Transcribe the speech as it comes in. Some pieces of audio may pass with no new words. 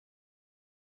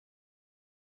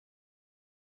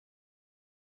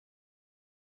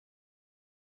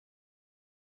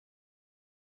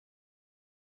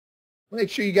Make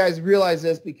sure you guys realize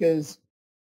this, because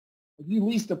if you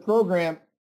lease the program,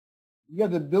 you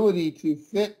have the ability to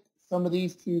fit some of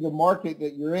these to the market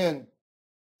that you're in.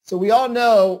 So we all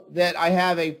know that I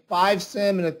have a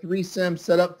 5-sim and a 3-sim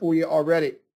set up for you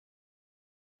already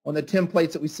on the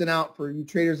templates that we sent out for you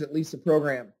traders that lease the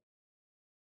program.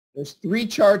 There's 3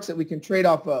 charts that we can trade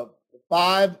off of. The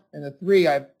 5 and the 3,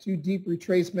 I have 2 deep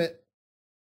retracement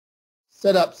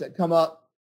setups that come up.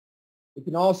 We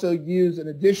can also use an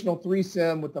additional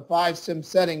 3-sim with the 5-sim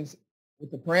settings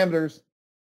with the parameters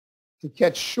to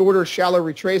catch shorter, shallow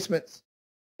retracements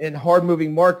in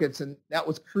hard-moving markets, and that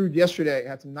was crude yesterday.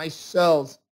 Had some nice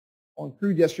sells on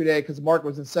crude yesterday because the market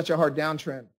was in such a hard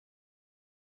downtrend.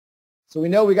 So we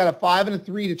know we got a 5 and a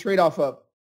 3 to trade off of.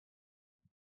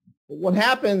 But what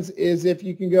happens is if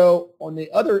you can go on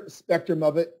the other spectrum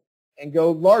of it and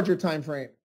go larger time frame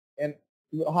and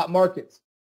hot markets.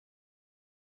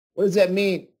 What does that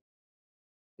mean?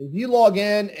 If you log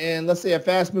in and let's say a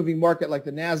fast-moving market like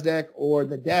the NASDAQ or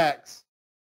the DAX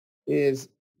is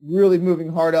really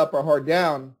moving hard up or hard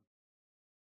down,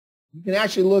 you can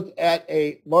actually look at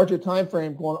a larger time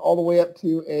frame going all the way up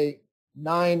to a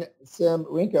 9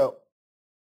 SymmRenko.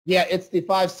 Yeah, it's the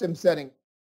 5-sim setting.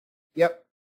 Yep,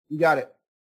 you got it.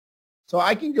 So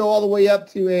I can go all the way up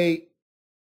to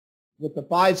with the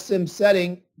 5-sim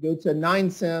setting, go to 9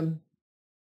 sim.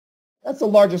 That's the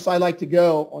largest I like to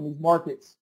go on these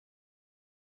markets.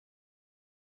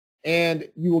 And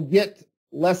you will get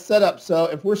less setup. So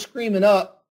if we're screaming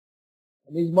up,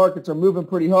 and these markets are moving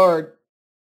pretty hard,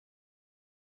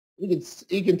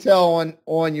 you can tell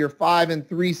on your 5 and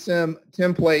 3 sim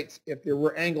templates if they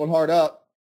were angled hard up.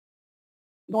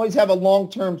 You can always have a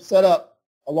long-term setup,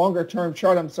 a longer-term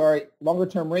chart,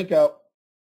 longer-term Renko.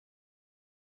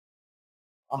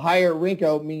 A higher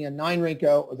Renko, meaning a 9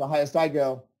 Renko, is the highest I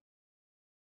go.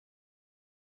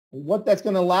 And what that's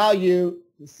going to allow you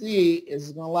to see is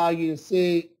it's going to allow you to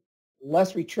see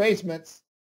less retracements,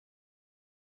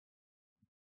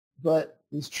 but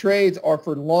these trades are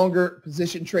for longer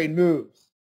position trade moves.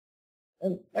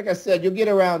 And like I said, you'll get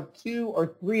around 2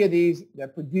 or 3 of these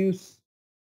that produce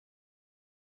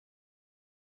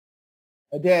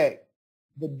a day.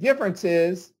 The difference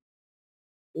is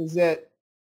that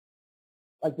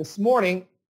like this morning,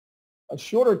 a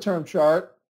shorter term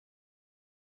chart,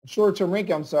 a shorter term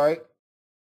Renko,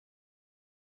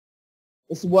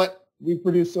 this is what we've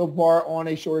produced so far on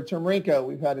a shorter term Renko.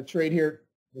 We've had a trade here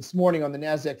this morning on the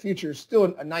NASDAQ futures,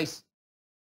 still a nice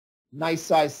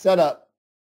size setup.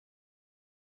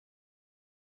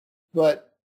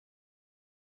 But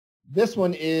this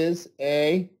one is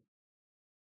a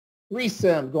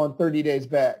 3-sim going 30 days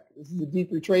back. This is a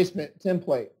deep retracement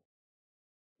template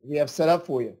we have set up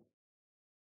for you.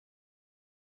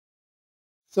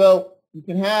 So you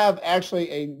can have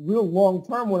actually a real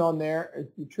long-term one on there if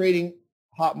you're trading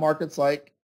hot markets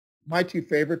like my 2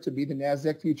 favorites would be the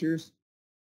NASDAQ futures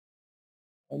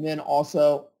and then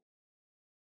also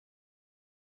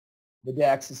the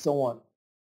DAX and so on.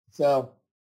 So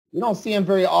we don't see them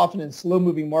very often in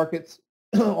slow-moving markets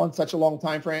on such a long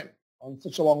time frame, on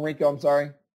such a long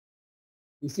Renko,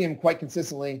 We see them quite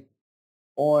consistently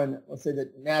on, let's say, the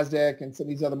NASDAQ and some of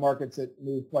these other markets that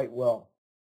move quite well.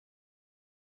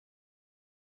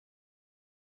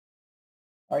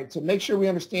 All right, so make sure we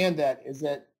understand that, is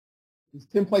that these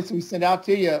templates that we send out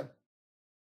to you,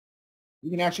 you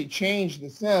can actually change the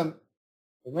sim,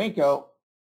 the Renko,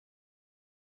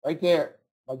 right there,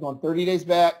 by going 30 days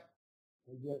back,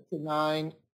 get it to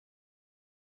 9,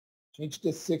 change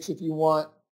to 6 if you want.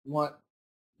 You want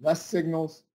less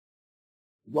signals.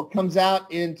 What comes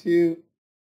out into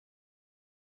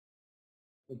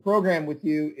the program with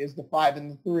you is the 5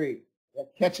 and the 3. That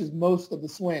catches most of the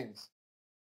swings.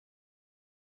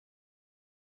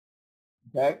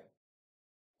 Okay?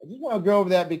 I just want to go over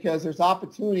that because there's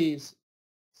opportunities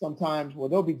sometimes where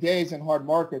there'll be days in hard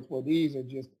markets where these are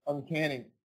just uncanny.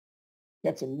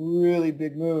 Get some really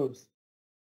big moves.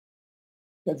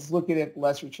 Let's look at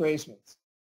less retracements.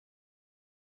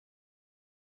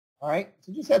 All right,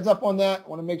 so just heads up on that. I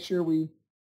want to make sure we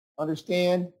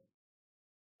understand.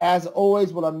 As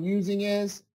always, what I'm using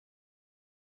is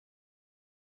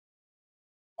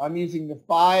I'm using the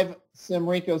 5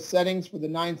 SymmRenko settings for the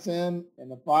 9 sim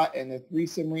and the 3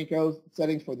 SymmRenko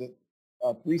settings for the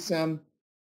 3 sim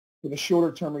for the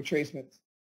shorter term retracements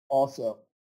also.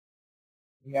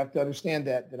 You have to understand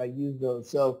that I use those.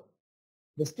 So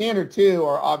the standard 2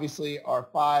 are obviously our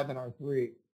 5 and our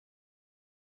 3.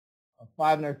 Our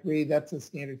 5 and our 3, that's the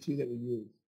standard 2 that we use.